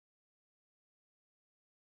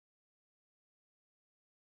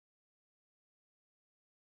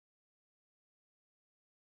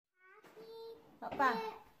Papa.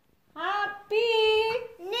 Happy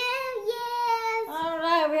New Year's!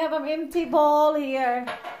 Alright, we have an empty bowl here.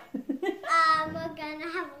 We're gonna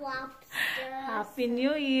have lobsters. Happy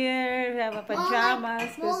New Year. We have a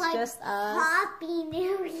pajamas. More It's like just us. Happy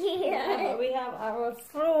New Year! Yeah, we have our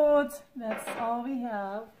fruit. That's all we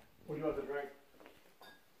have. What do you want to drink?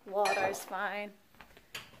 Water is fine.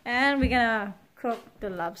 And we're gonna cook the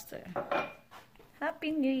lobster.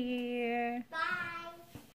 Happy New Year. Bye!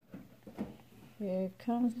 Here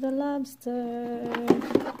comes the lobster.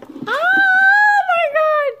 Oh my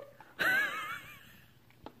god!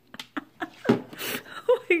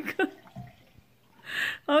 Oh my god.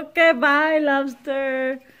 Okay, bye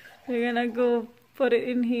lobster. We're gonna go put it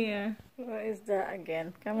in here. What is that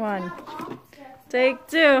again? Come on. Take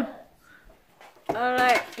two.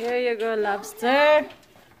 Alright, here you go, lobster.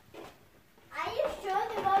 Are you sure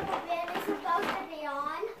the rubber band is supposed to be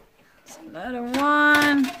on? Another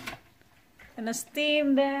one. Gonna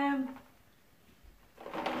steam them.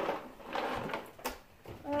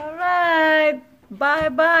 Alright. Bye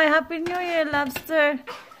bye. Happy New Year, lobster.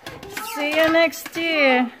 See you next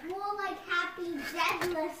year. More like Happy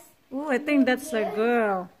Deadless. Oh, I think that's a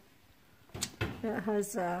girl that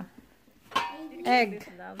has a egg.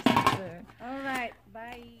 Lobster. Alright,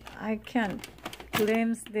 bye. I can't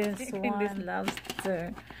glimpse this one. This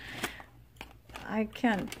lobster. I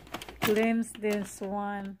can't glimpse this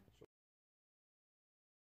one.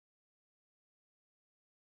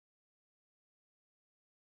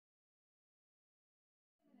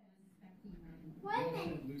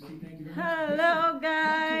 Hello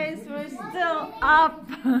guys, we're still up.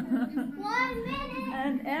 1 minute!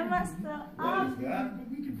 And Emma's still up That?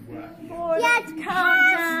 for Yeah, the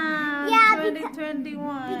countdown yeah,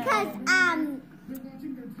 2021. Because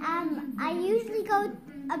I usually go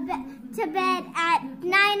to bed at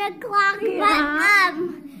 9 o'clock, Yeah.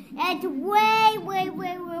 but it's way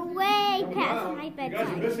past my You guys are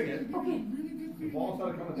bedtime. missing it. Okay. The ball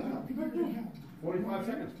started coming down. 45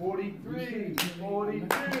 seconds. 43,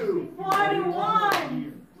 42,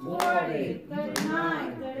 41, 40,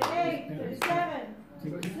 39, 38, 37,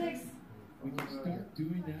 36, We can start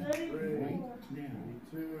doing that right now.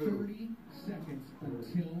 30 seconds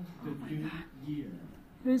until the new year.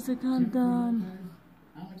 Here's the countdown.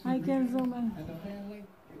 Alex I can zoom in. and the family,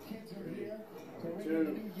 the kids are here to ring in the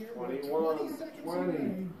 22, new year. 21,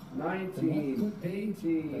 20, 19,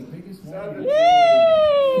 18, 17,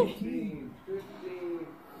 Yay! 18, 15,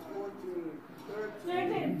 14,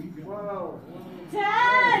 13, 12,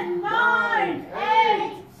 10, 9,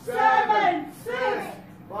 8, 7, 6,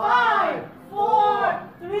 5, 4,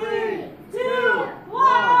 3, 2,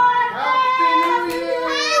 1. Happy New Year!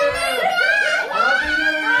 Happy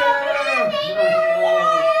New Year! Happy New Year!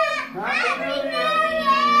 Happy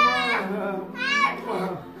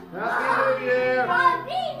New Year!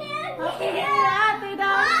 Happy New Year!